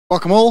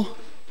Welcome all.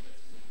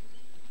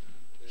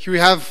 Here we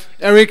have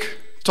Erik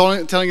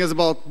telling us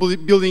about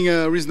building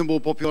a reasonable,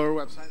 popular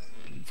website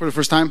for the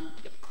first time.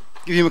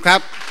 Give him a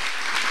clap.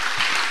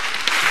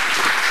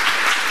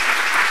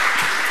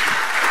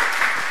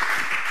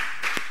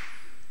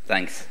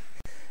 Thanks.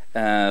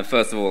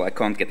 First of all, I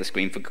can't get the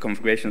screen for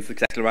configurations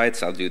exactly right,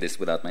 so I'll do this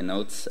without my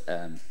notes.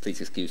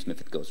 Please excuse me if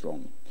it goes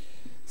wrong.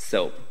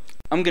 So,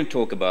 I'm going to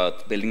talk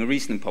about building a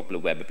reasonably popular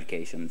web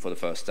application for the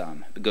first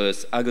time,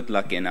 because I got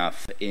lucky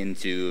enough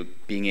into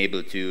being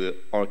able to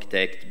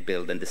architect,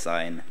 build, and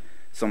design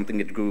something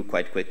that grew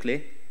quite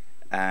quickly,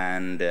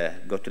 and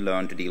got to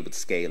learn to deal with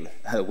scale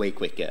way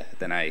quicker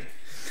than I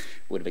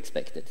would have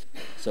expected.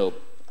 So,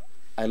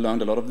 I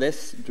learned a lot of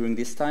this during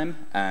this time,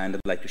 and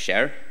I'd like to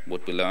share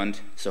what we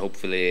learned, so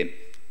hopefully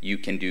you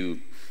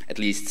can at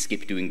least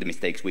skip doing the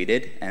mistakes we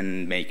did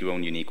and make your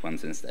own unique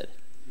ones instead.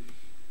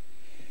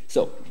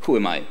 So, who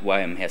am I?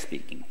 Why am I here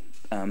speaking?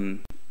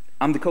 I'm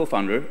the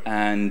co-founder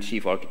and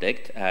chief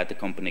architect at a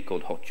company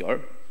called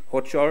Hotjar.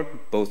 Hotjar,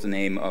 both the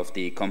name of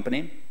the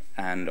company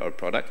and our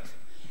product,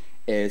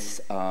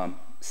 is a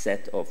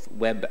set of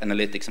web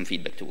analytics and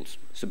feedback tools.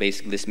 So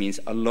basically this means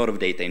a lot of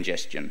data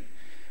ingestion.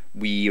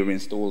 We are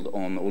installed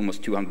on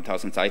almost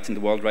 200,000 sites in the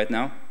world right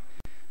now,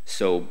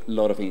 so a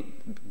lot of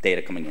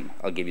data coming in.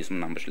 I'll give you some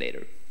numbers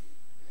later.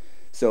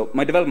 So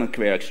my development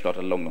career actually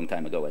started a long, long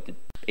time ago at the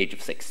age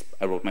of 6.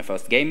 I wrote my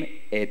first game.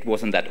 It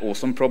wasn't that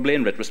awesome probably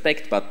in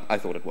retrospect, but I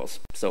thought it was.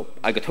 So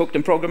I got hooked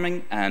in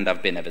programming, and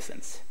I've been ever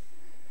since.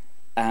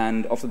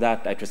 And after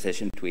that, I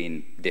transitioned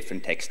between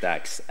different tech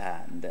stacks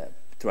and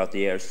throughout the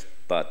years,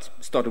 but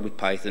started with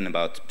Python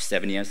about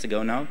 7 years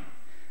ago now,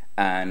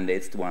 and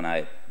it's the one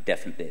I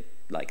definitely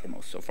like the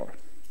most so far.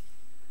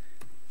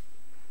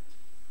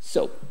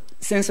 So,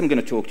 since I'm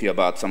going to talk to you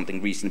about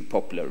something reasonably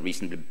popular,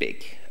 reasonably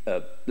big,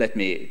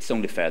 it's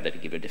only fair that I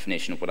give you a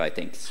definition of what I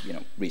think is,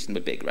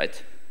 reasonably big,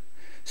 right?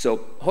 So,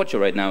 Hotjar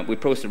right now, we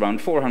process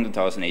around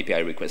 400,000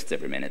 API requests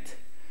every minute.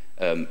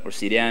 Our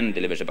CDN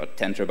delivers about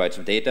 10 terabytes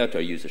of data to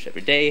our users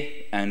every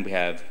day, and we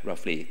have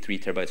roughly 3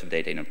 terabytes of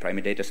data in our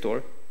primary data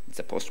store. It's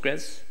a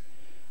Postgres,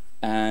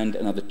 and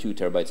another 2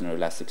 terabytes in our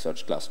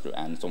Elasticsearch cluster,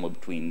 and somewhere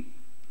between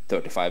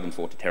 35 and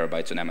 40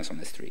 terabytes on Amazon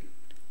S3.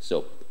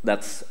 So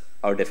that's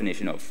our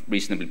definition of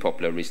reasonably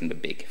popular, reasonably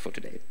big for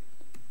today.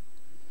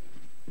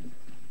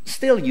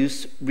 Still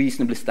use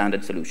reasonably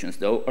standard solutions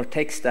though. Our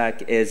tech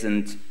stack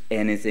isn't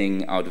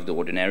anything out of the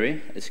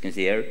ordinary. As you can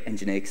see here,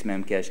 Nginx,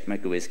 Memcached,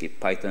 MicroWhiskey,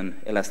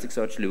 Python,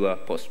 Elasticsearch, Lua,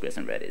 Postgres,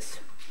 and Redis.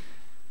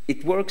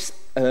 It works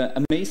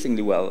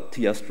amazingly well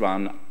to just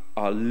run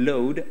a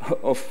load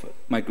of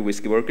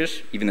MicroWhiskey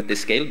workers, even at this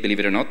scale, believe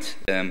it or not.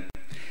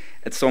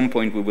 At some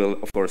point, we will,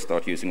 of course,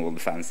 start using all the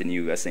fancy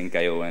new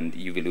async.io and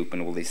UV loop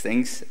and all these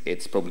things.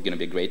 It's probably going to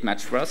be a great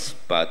match for us,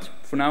 but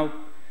for now,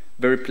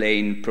 very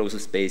plain,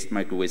 process-based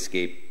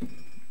MicroWhiskey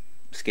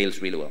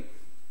scales really well.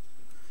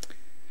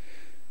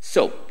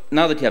 So,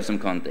 now that you have some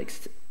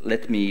context,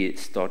 let me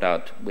start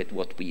out with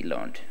what we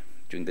learned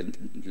during the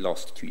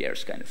last 2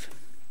 years, kind of.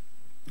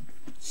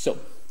 So,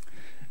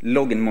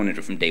 log and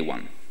monitor from day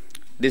one.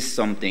 This is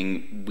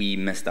something we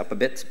messed up a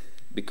bit,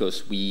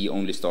 because we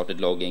only started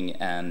logging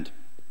and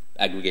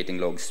aggregating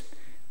logs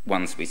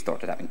once we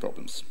started having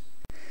problems.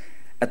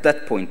 At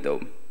that point, though,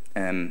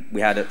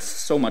 we had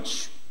so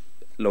much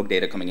log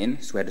data coming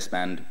in, so we had to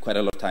spend quite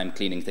a lot of time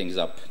cleaning things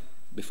up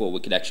before we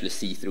could actually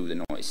see through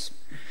the noise.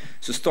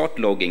 So start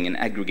logging and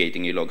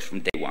aggregating your logs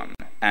from day one,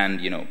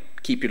 and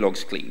keep your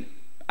logs clean.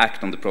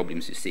 Act on the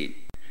problems you see.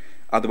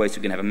 Otherwise,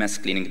 you're going to have a mess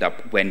cleaning it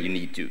up when you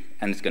need to,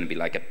 and it's going to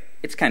be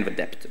it's kind of a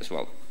debt as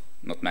well,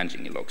 not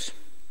managing your logs.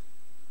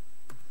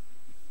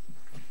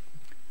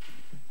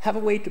 Have a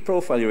way to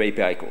profile your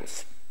API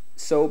calls.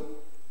 So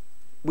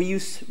we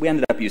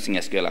ended up using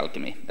SQL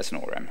Alchemy as an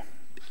ORM.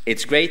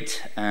 It's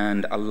great,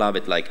 and I love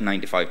it like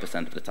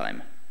 95% of the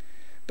time.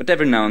 But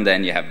every now and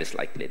then you have this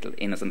little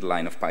innocent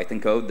line of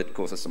Python code that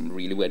causes some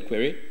really weird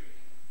query.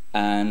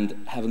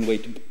 And having a way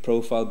to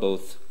profile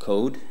both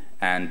code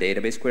and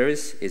database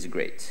queries is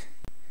great.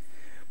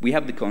 We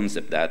have the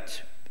concept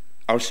that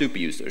our super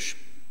users,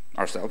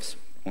 ourselves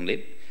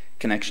only,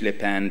 can actually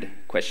append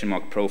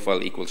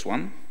 $profile equals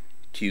 1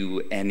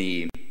 to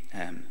any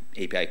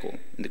API call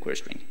in the query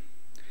string.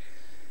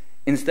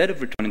 Instead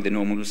of returning the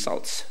normal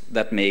results,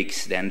 that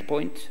makes the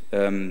endpoint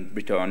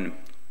return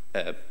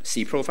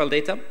C profile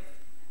data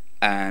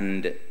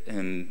and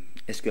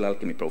SQL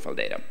Alchemy profile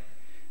data.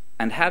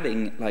 And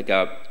having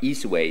a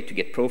easy way to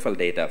get profile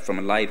data from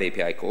a live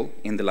API call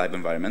in the live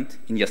environment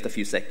in just a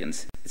few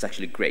seconds is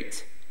actually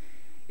great.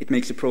 It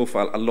makes the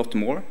profile a lot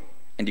more,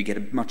 and you get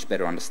a much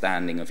better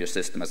understanding of your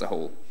system as a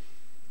whole.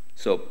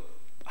 So,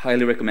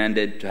 highly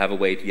recommended to have a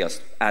way to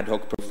just ad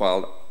hoc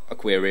profile a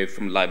query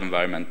from a live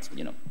environment,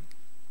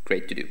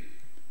 great to do.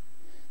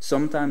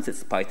 Sometimes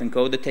it's Python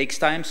code that takes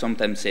time,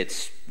 sometimes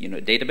it's, a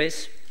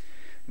database,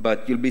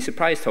 but you'll be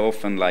surprised how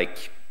often,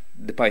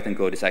 the Python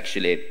code is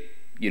actually,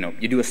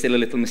 you do a silly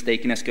little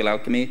mistake in SQL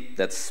Alchemy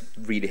that's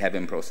really heavy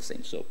in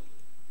processing, so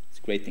it's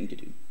a great thing to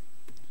do.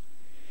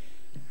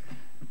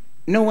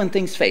 Know when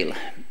things fail.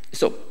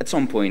 So at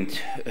some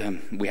point,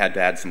 we had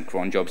to add some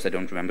cron jobs. I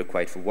don't remember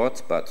quite for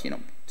what, but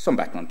some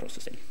background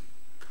processing.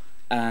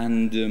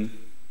 And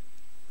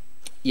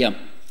yeah,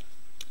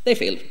 they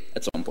failed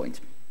at some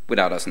point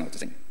without us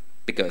noticing,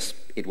 because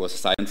it was a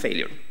silent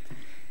failure.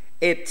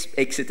 It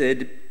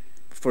exited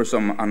for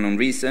some unknown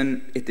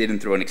reason. It didn't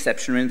throw an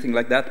exception or anything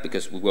like that,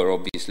 because we were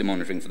obviously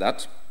monitoring for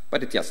that,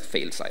 but it just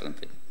failed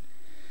silently.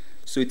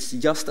 So it's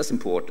just as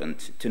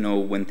important to know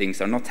when things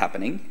are not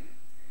happening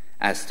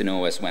as to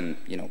know as when,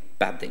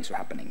 bad things are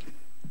happening.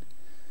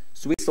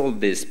 So we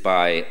solved this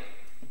by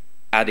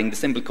adding the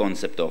simple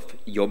concept of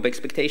job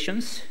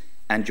expectations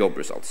and job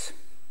results.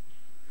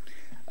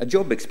 A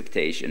job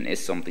expectation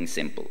is something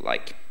simple,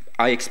 like,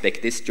 I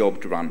expect this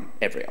job to run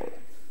every hour.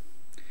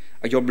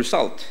 A job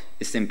result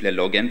is simply a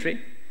log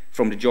entry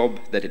from the job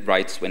that it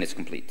writes when it's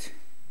complete.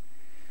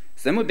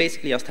 So then we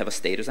basically just have a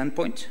status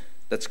endpoint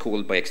that's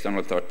called by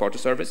external third-party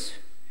service,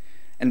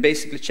 and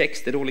basically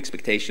checks that all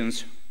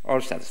expectations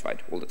are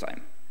satisfied all the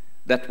time.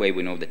 That way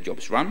we know that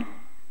jobs run,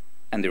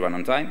 and they run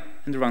on time,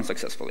 and they run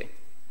successfully.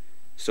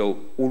 So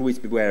always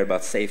beware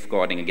about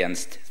safeguarding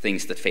against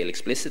things that fail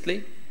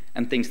explicitly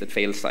and things that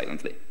fail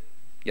silently.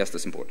 Just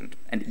as important,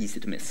 and easy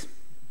to miss.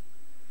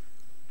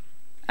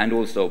 And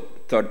also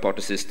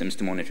third-party systems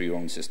to monitor your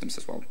own systems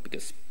as well,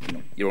 because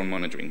your own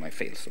monitoring might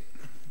fail. So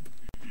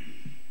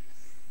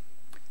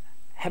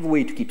have a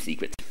way to keep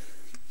secret.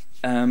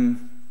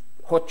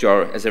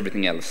 Hotjar, as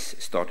everything else,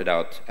 started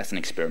out as an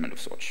experiment of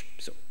sorts.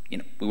 So,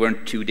 we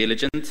weren't too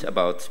diligent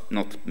about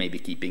not maybe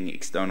keeping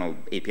external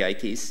API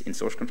keys in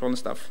source control and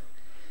stuff.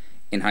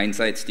 In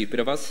hindsight, stupid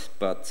of us,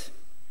 but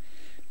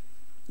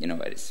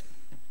it is.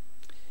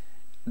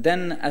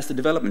 Then, as the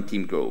development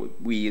team grew,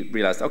 we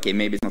realized, okay,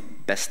 maybe it's not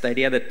the best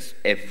idea that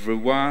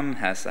everyone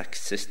has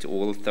access to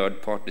all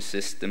third-party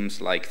systems,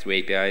 like through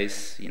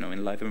APIs,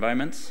 in live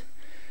environments.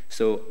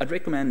 So I'd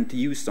recommend to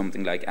use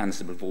something like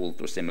Ansible Vault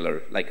or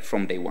similar, like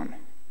from day one.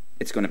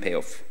 It's going to pay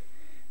off.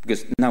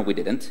 Because now we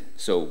didn't.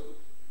 So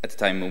at the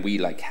time when we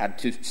had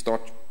to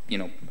start,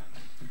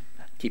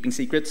 keeping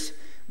secrets,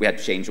 we had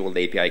to change all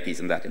the API keys,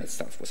 and that in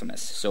itself was a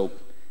mess. So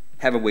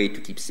have a way to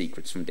keep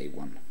secrets from day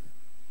one.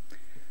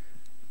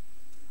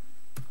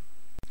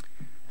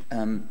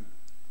 And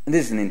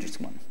this is an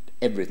interesting one.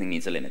 Everything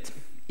needs a limit,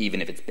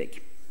 even if it's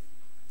big.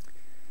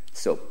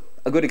 So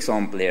a good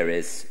example here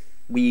is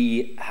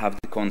we have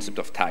the concept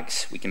of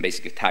tags. We can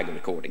basically tag a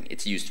recording.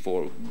 It's used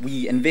for,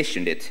 we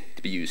envisioned it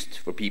to be used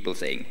for people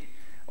saying,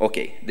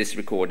 okay, this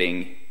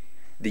recording,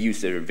 the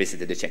user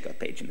visited the checkout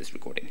page in this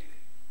recording.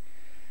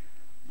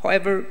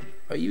 However,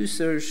 our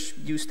users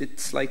used it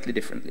slightly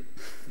differently,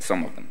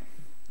 some of them.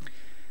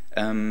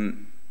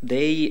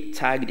 They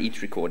tagged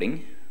each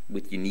recording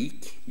with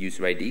unique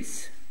user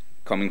IDs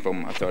coming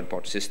from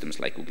third-party systems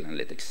like Google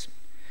Analytics.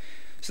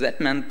 So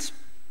that meant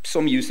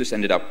some users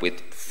ended up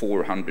with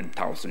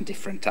 400,000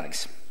 different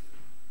tags.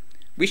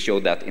 We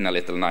showed that in a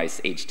little nice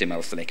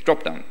HTML select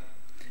dropdown.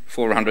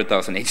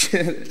 400,000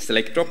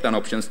 select dropdown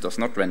options does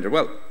not render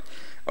well.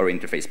 Our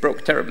interface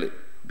broke terribly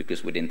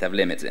because we didn't have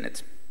limits in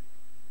it.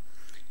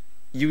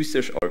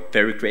 Users are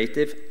very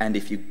creative, and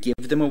if you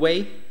give them a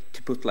way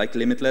to put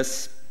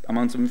limitless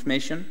amounts of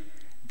information,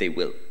 they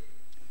will.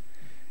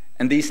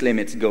 And these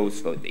limits goes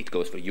for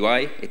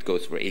UI, it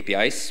goes for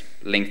APIs,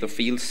 length of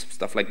fields,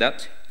 stuff like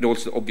that. It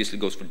also obviously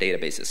goes for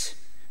databases,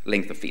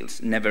 length of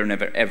fields. Never,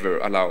 never, ever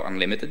allow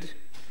unlimited.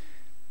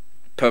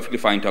 Perfectly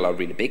fine to allow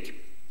really big,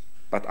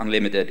 but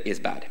unlimited is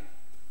bad.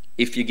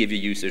 If you give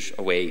your users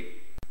a way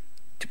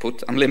to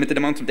put unlimited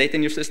amounts of data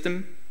in your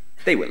system,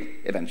 they will,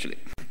 eventually.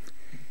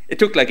 It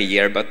took a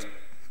year, but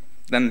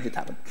then it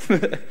happened.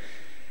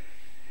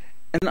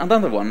 And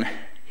another one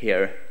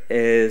here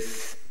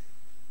is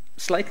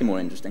slightly more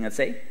interesting, I'd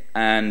say,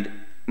 and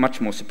much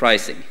more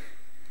surprising.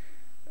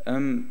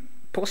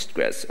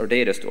 Postgres, or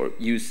data store,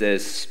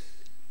 uses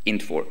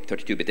int4,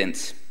 32-bit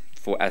ints,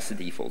 as the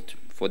default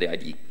for the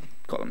ID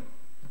column.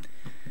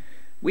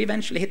 We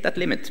eventually hit that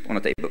limit on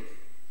a table.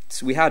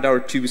 So we had our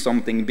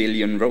 2-something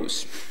billion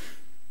rows.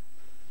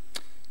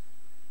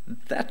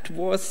 That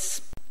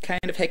was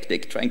kind of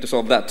hectic trying to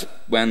solve that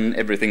when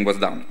everything was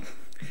down.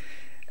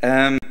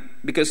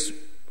 Because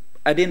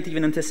I didn't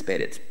even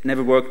anticipate it.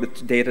 Never worked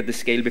with data this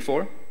scale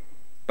before,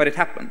 but it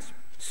happened.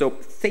 So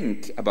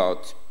think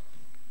about,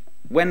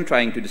 when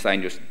trying to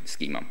design your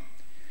schema,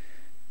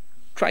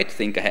 try to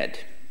think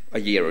ahead a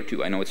year or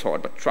two. I know it's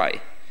hard, but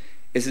try.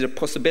 Is it a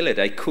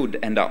possibility I could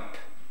end up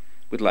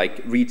with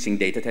reaching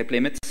data type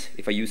limits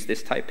if I use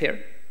this type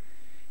here?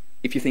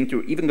 If you think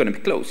you're even going to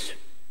be close,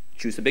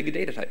 choose a bigger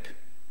data type.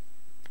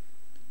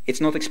 It's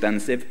not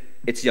expensive,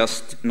 it's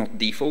just not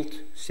default,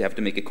 so you have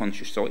to make a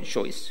conscious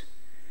choice.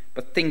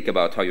 But think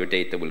about how your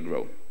data will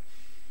grow.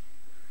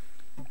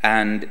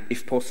 And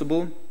if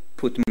possible,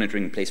 put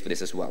monitoring in place for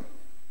this as well.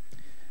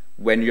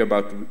 When you're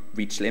about to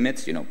reach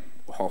limits,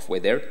 halfway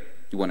there,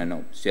 you want to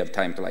know, so you have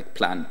time to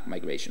plan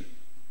migration.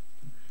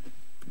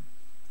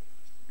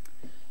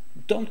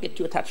 Don't get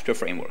too attached to a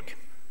framework.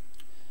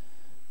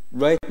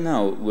 Right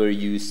now, we're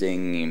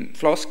using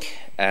Flask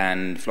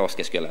and Flask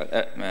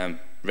SQL,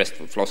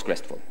 Flask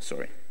RESTful,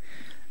 sorry.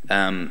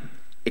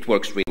 It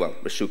works really well.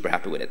 We're super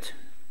happy with it.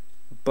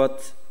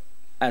 But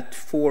at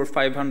 400,000 or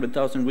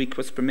 500,000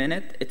 requests per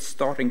minute, it's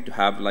starting to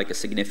have like a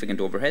significant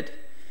overhead,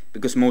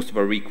 because most of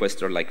our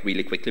requests are like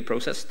really quickly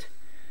processed.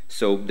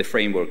 So the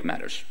framework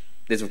matters.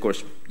 This, of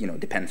course,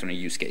 depends on a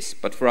use case,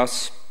 but for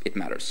us, it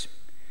matters.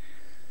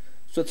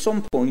 So at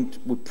some point,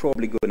 we're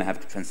probably going to have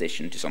to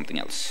transition to something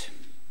else.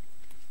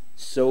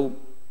 So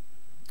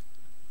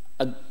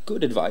a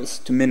good advice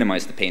to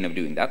minimize the pain of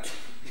doing that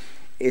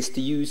is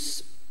to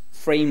use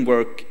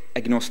framework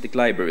agnostic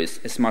libraries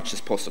as much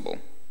as possible.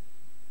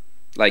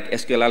 Like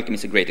SQL Alchemy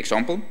is a great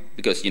example,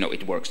 because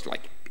it works,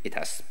 like it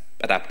has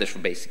adapters for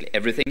basically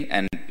everything,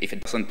 and if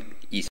it doesn't,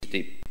 easy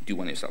to do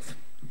one yourself.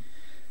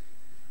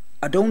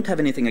 I don't have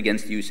anything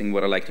against using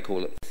what I like to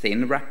call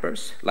thin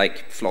wrappers,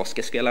 like Flask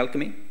SQL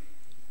Alchemy,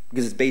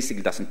 because it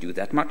basically doesn't do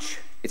that much.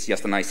 It's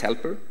just a nice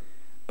helper.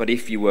 But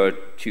if you were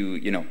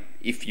to,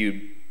 if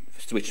you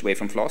switch away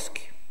from Flask,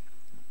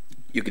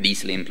 you could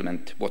easily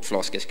implement what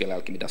Flask SQL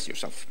Alchemy does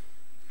yourself.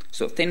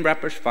 So thin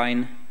wrappers,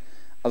 fine.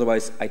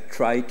 Otherwise, I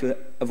try to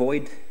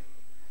avoid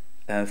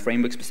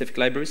framework-specific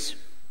libraries.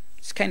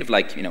 It's kind of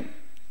like,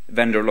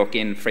 vendor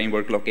lock-in,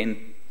 framework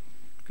lock-in,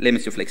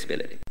 limits your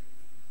flexibility.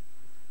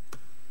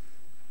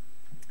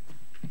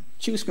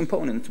 Choose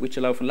components which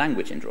allow for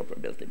language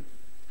interoperability.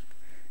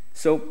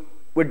 So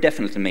we're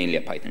definitely mainly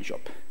a Python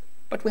shop,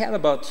 but we have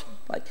about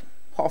like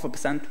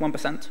 0.5%,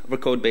 1% of our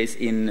code base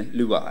in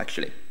Lua,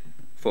 actually,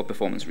 for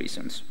performance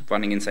reasons,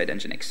 running inside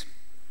Nginx.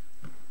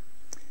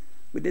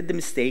 We did the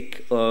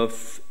mistake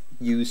of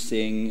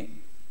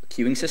using a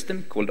queuing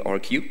system called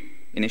RQ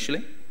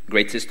initially.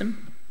 Great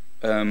system,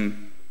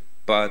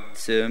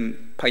 but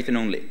Python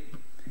only.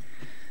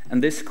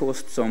 And this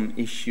caused some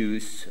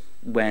issues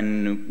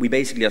when we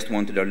basically just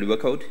wanted our Lua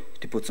code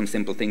to put some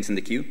simple things in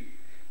the queue.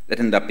 That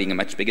ended up being a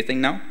much bigger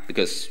thing now,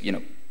 because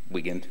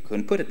we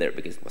couldn't put it there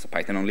because it was a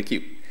Python only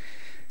queue.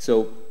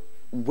 So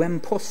when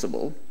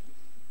possible,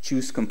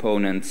 choose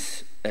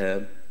components,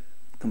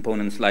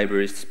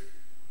 libraries,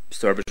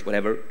 servers,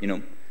 whatever,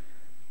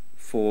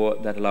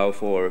 that allow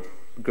for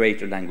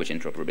greater language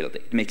interoperability.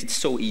 It makes it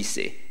so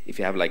easy if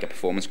you have like a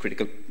performance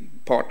critical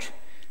part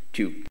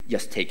to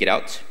just take it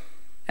out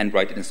and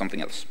write it in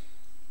something else.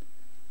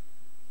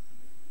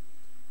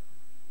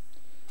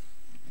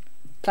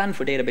 Plan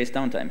for database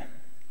downtime.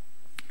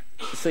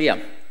 So yeah,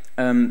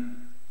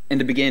 in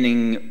the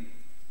beginning,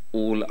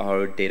 all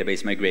our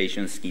database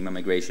migrations, schema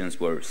migrations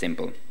were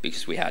simple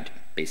because we had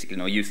basically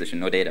no usage and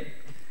no data.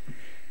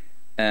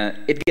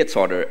 It gets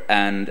harder,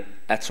 and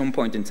at some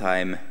point in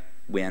time,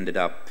 we ended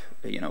up,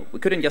 we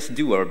couldn't just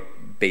do our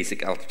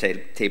basic alt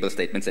table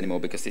statements anymore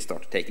because they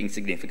started taking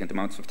significant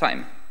amounts of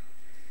time.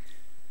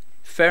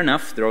 Fair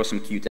enough, there are some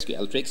cute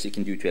SQL tricks you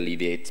can do to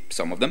alleviate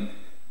some of them.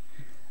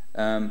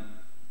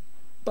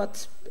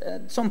 But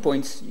at some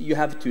points, you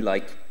have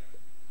to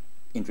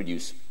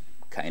introduce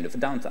kind of a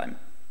downtime.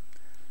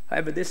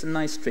 However, there's a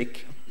nice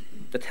trick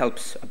that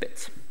helps a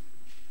bit.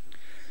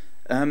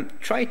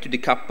 Try to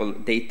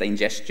decouple data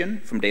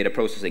ingestion from data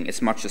processing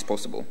as much as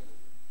possible.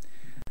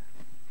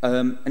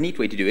 A neat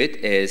way to do it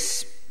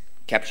is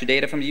capture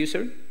data from the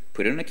user,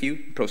 put it in a queue,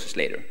 process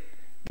later.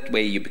 That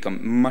way you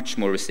become much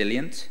more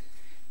resilient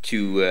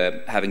to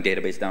having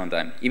database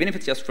downtime. Even if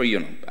it's just for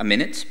a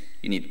minute,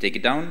 you need to take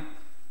it down,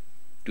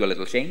 do a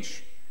little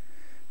change.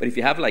 But if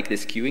you have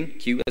this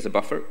queue as a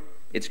buffer,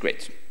 it's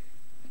great.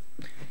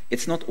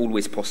 It's not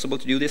always possible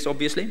to do this,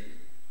 obviously,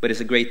 but it's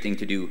a great thing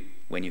to do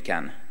when you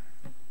can.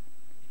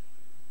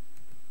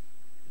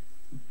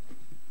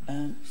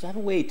 So I have a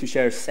way to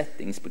share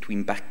settings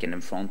between backend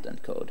and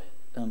frontend code.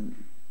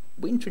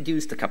 We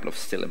introduced a couple of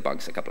silly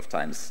bugs a couple of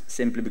times,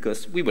 simply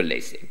because we were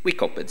lazy. We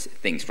copied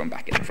things from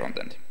backend and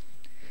frontend.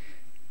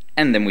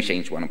 And then we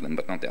changed one of them,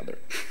 but not the other.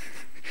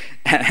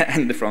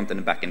 And the frontend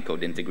and backend code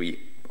didn't agree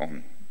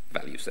on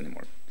values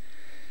anymore.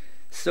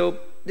 So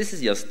this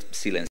is just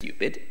silly and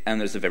stupid,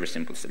 and there's a very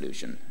simple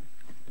solution.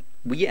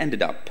 We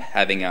ended up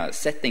having a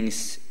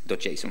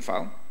settings.json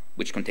file,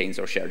 which contains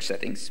our shared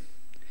settings.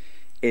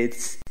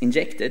 It's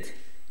injected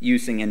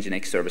using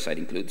Nginx server-side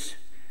includes,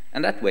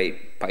 and that way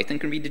Python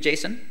can read the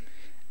JSON,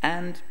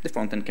 and the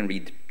frontend can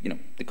read,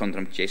 the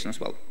content of JSON as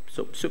well.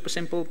 So super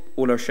simple.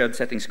 All our shared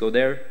settings go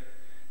there,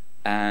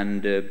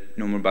 and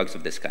no more bugs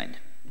of this kind.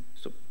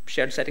 So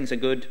shared settings are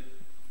good.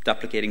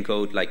 Duplicating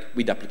code,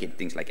 we duplicate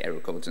things like error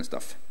codes and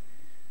stuff.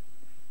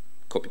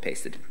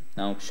 Copy-pasted.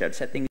 Now shared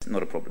settings,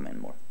 not a problem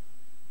anymore.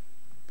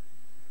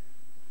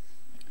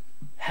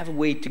 Have a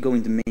way to go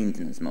into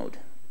maintenance mode.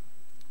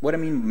 What I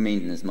mean by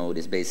maintenance mode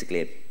is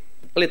basically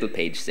a little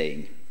page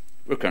saying,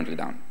 we're currently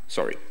down,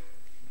 sorry.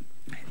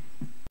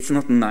 It's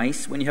not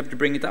nice when you have to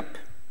bring it up,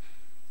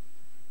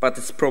 but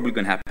it's probably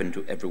going to happen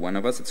to every one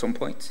of us at some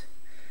point.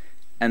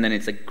 And then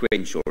it's a great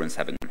insurance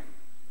having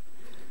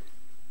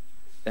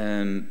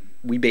one.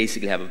 We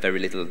basically have a very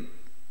little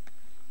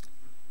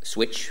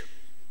switch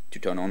to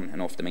turn on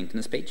and off the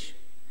maintenance page.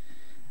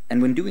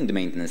 And when doing the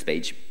maintenance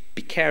page,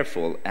 be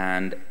careful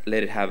and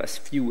let it have as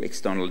few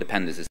external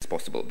dependencies as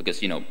possible,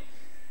 because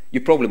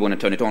you probably want to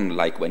turn it on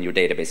like when your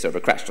database server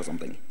crashed or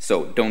something.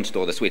 So don't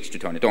store the switch to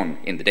turn it on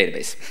in the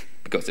database,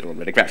 because it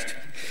already crashed.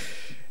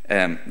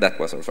 That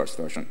was our first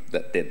version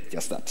that did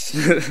just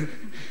that.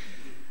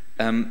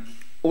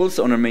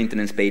 Also on our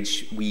maintenance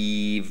page,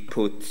 we've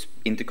put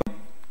intercom,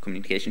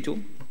 communication tool,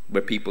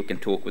 where people can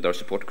talk with our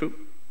support crew.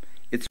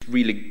 It's a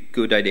really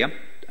good idea,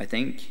 I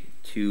think,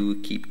 to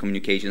keep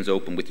communications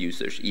open with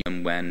users,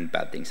 even when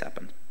bad things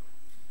happen.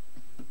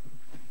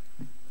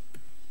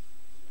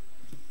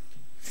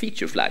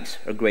 Feature flags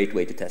are a great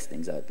way to test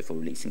things out before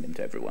releasing them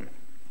to everyone.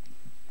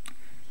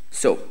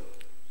 So,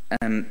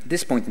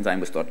 this point in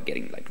time we started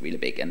getting like really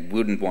big, and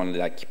wouldn't want to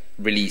like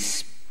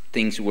release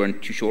things we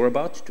weren't too sure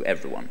about to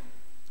everyone.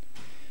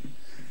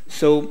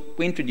 So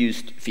we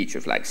introduced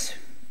feature flags.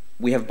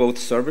 We have both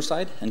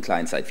server-side and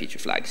client-side feature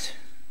flags.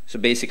 So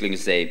basically you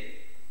say,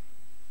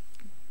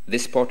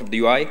 this part of the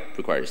UI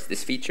requires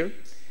this feature,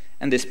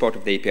 and this part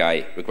of the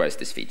API requires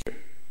this feature.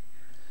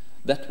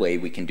 That way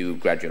we can do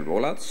gradual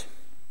rollouts,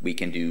 we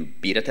can do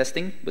beta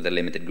testing with a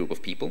limited group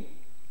of people,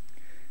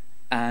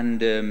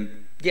 and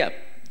yeah,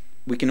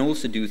 we can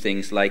also do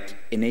things like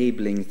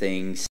enabling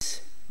things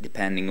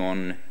depending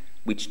on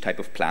which type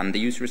of plan the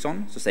user is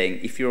on. So saying,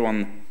 if you're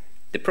on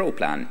the Pro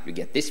plan, you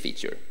get this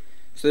feature.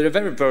 So they're a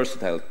very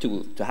versatile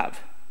tool to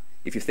have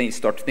if you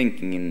start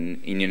thinking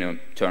in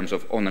terms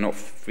of on and off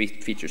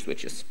feature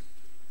switches.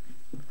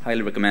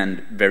 Highly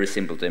recommend, very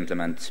simple to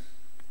implement,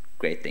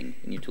 great thing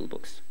in your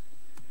toolbox.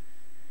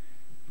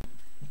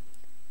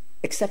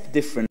 Accept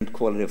different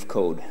quality of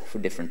code for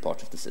different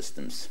parts of the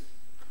systems.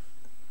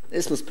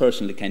 This was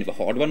personally kind of a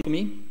hard one for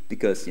me,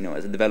 because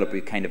as a developer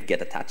you kind of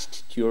get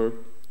attached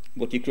to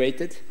what you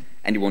created,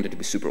 and you want it to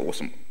be super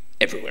awesome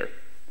everywhere.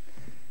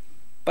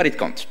 But it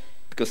can't,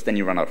 because then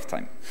you run out of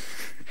time.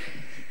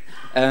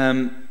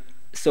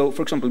 So,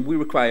 for example, we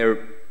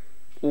require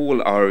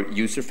all our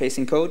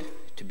user-facing code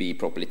to be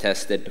properly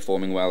tested,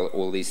 performing well,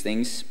 all these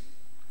things.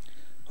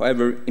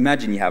 However,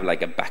 imagine you have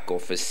like a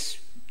back-office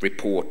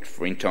report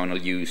for internal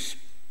use.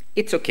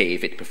 It's okay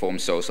if it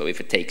performs so-so,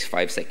 if it takes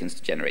 5 seconds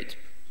to generate.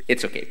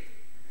 It's okay.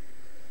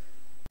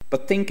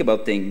 But think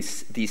about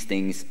these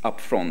things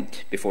up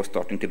front before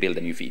starting to build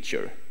a new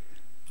feature.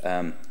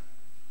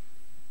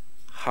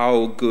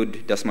 How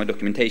good does my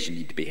documentation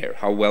need to be here?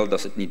 How well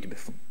does it need to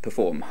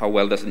perform? How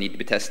well does it need to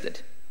be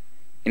tested?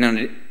 In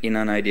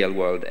an ideal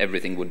world,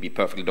 everything would be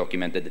perfectly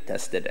documented,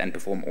 tested, and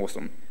perform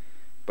awesome.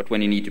 But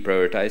when you need to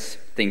prioritize,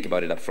 think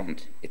about it up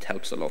front. It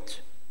helps a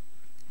lot.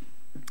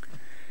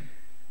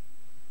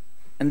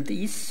 And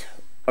these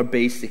are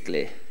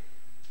basically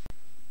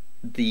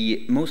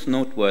the most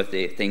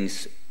noteworthy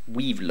things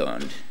we've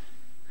learned.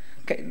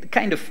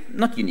 Kind of,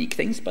 not unique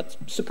things, but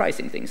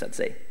surprising things, I'd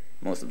say,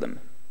 most of them.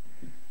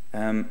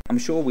 I'm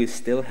sure we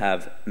still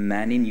have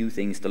many new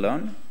things to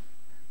learn,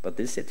 but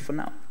this is it for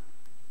now.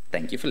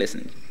 Thank you for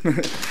listening.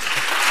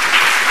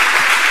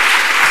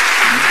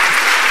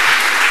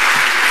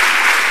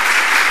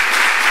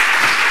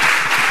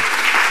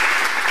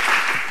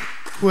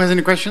 Who has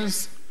any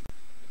questions?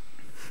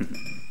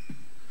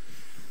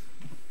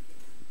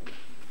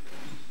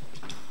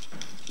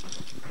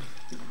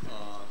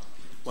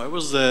 Why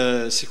was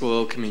the SQL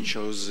Alchemy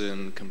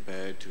chosen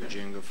compared to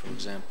Django, for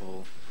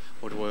example?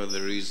 What were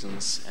the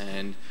reasons,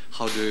 and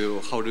how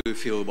do you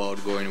feel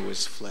about going with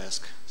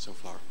Flask so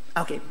far?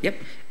 Okay, yep.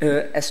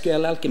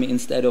 SQL Alchemy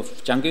instead of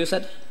Django, you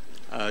said?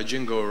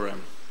 Django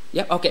ORM.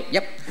 Yeah, okay,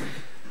 yep.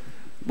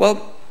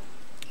 Well,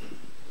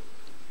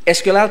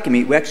 SQL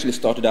Alchemy, we actually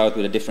started out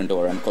with a different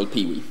ORM called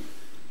Peewee.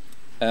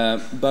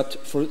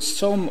 But for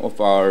some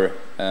of our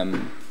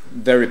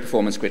very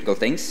performance-critical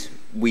things,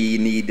 we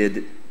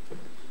needed,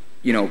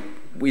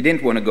 we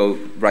didn't want to go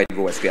right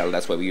raw SQL,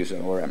 that's why we use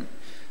an ORM.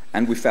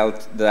 And we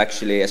felt that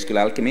actually SQL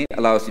Alchemy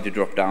allows you to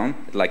drop down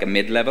at like a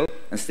mid-level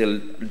and still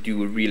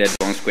do really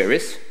advanced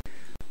queries.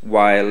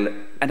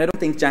 And I don't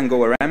think Django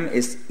ORM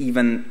is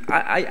even,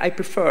 I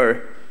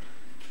prefer,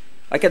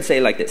 I can say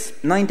like this,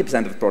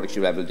 90% of the products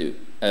you ever do,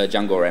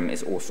 Django ORM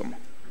is awesome.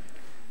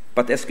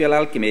 But SQL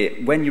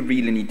Alchemy, when you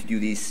really need to do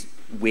these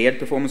weird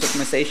performance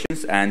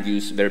optimizations and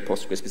use very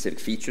Postgres-specific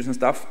features and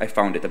stuff, I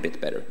found it a bit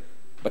better.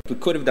 But we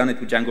could have done it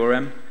with Django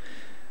ORM,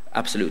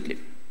 absolutely.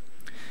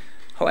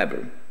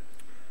 However,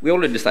 we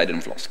already decided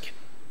on Flask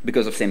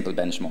because of simple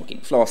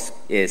benchmarking. Flask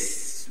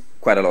is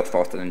quite a lot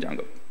faster than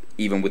Django,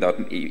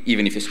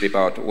 even if you strip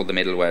out all the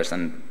middlewares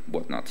and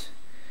whatnot.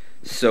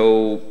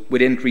 So we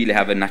didn't really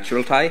have a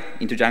natural tie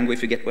into Django,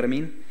 if you get what I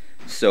mean.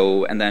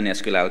 So, and then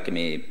SQL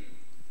Alchemy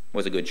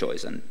was a good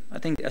choice, and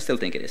I still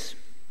think it is.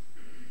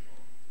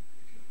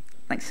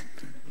 Thanks.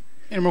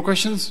 Any more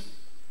questions?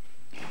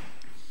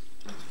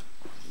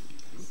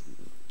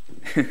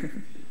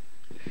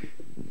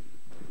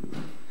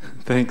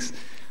 Thanks.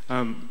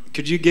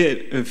 Could you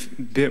get a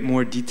bit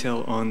more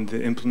detail on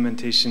the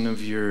implementation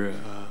of your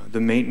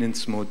the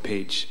maintenance mode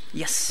page?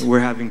 Yes.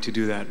 We're having to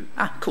do that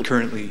cool.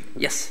 currently.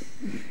 Yes,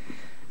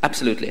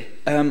 absolutely.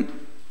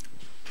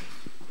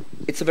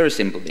 It's a very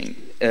simple thing.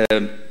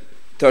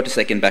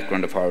 30-second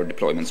background of how our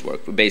deployments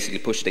work. We basically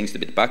push things to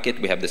Bitbucket.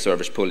 We have the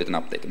servers pull it and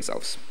update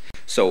themselves.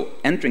 So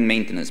entering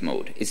maintenance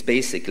mode is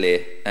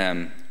basically,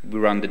 we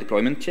run the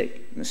deployment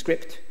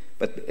script,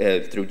 but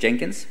through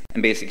Jenkins,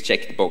 and basically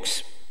check the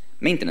box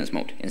maintenance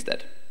mode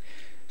instead.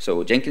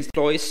 So Jenkins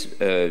deploys,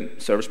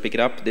 servers pick it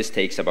up. This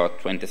takes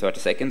about 20-30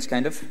 seconds,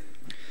 kind of.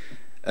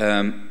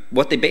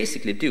 What they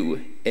basically do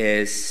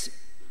is,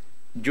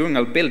 during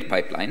our build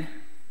pipeline,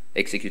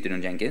 executed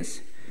on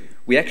Jenkins,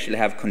 we actually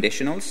have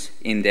conditionals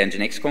in the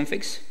Nginx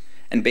configs.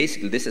 And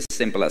basically, this is as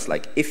simple as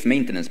like, if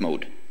maintenance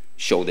mode,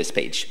 show this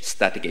page,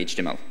 static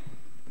HTML.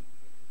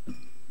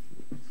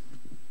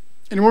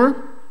 Any more?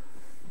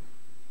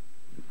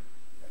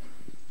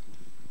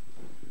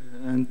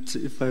 And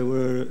if I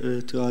were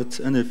to add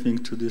anything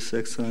to these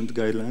excellent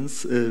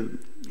guidelines,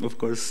 of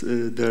course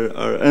there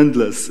are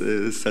endless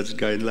such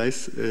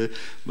guidelines,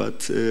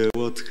 but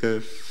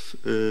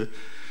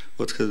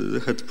what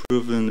had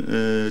proven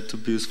to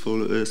be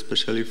useful,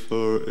 especially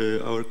for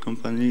our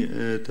company,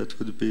 that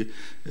would be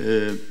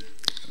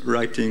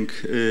writing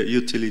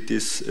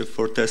utilities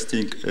for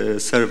testing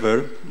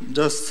server,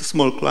 just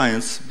small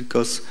clients,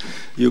 because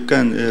you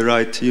can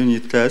write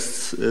unit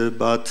tests,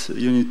 but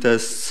unit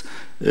tests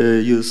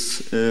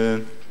use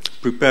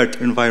prepared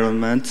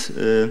environment,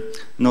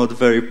 not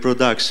very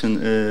production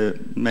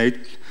made.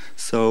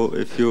 So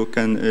if you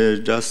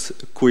can just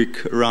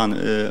quick run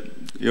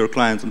your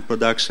client on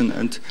production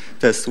and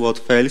test what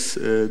fails,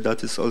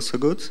 that is also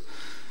good.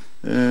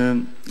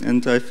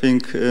 And I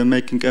think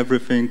making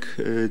everything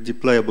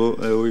deployable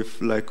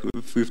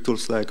with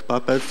tools like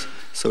Puppet,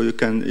 so you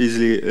can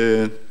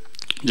easily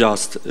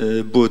just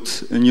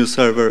boot a new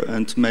server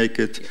and make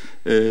it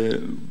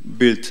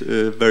build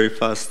very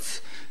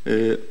fast.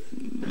 It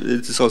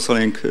is also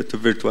linked to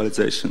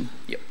virtualization.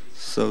 Yep.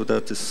 So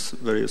that is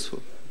very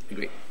useful.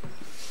 Agree.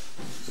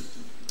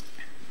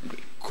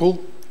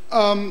 Cool.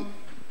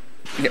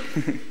 Yep.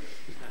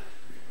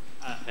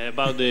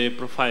 About the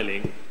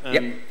profiling.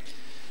 Yep.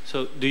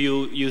 So do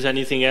you use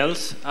anything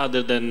else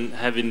other than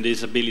having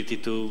this ability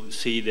to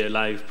see the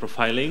live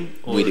profiling?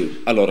 Or? We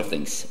do a lot of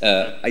things.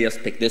 I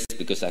just picked this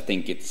because I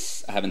think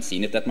I haven't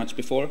seen it that much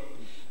before,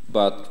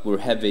 but we're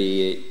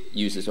heavy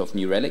users of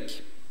New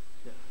Relic,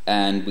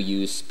 and we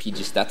use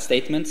pgstat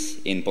statements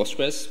in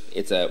Postgres.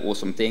 It's an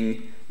awesome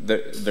thing,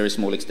 very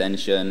small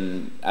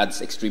extension,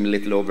 adds extremely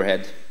little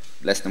overhead,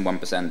 less than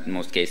 1% in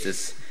most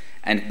cases,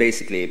 and it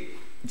basically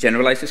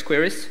generalizes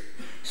queries.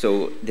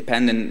 So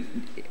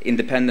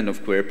independent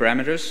of query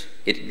parameters,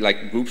 it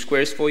like groups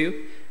queries for you,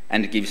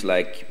 and it gives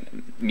like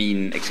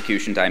mean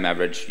execution time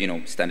average,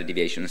 standard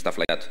deviation and stuff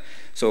like that.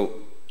 So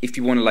if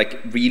you want to like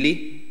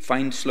really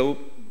find slow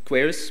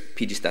queries,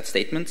 pgstat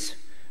statements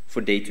for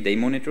day-to-day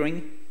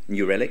monitoring,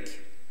 New Relic,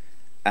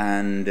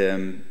 and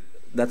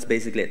that's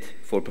basically it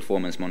for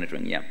performance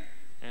monitoring. Yeah.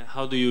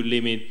 How do you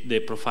limit the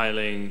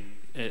profiling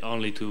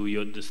only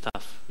to the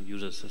staff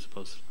users, I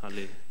suppose?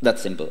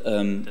 That's simple.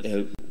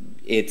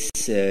 It's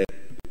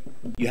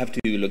you have to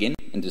log in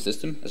into the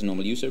system as a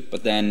normal user,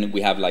 but then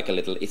we have like a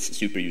little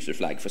super user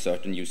flag for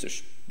certain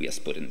users. We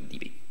just put in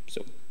DB.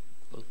 So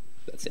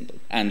that's simple.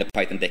 And a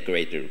Python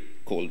decorator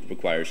called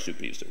requires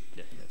super user.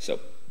 Yeah. So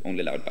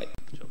only allowed by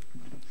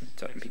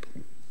certain people.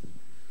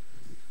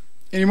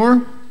 Any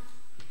more?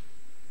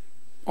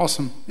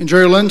 Awesome. Enjoy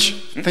your lunch.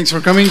 Thanks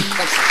for coming.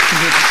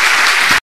 Thanks.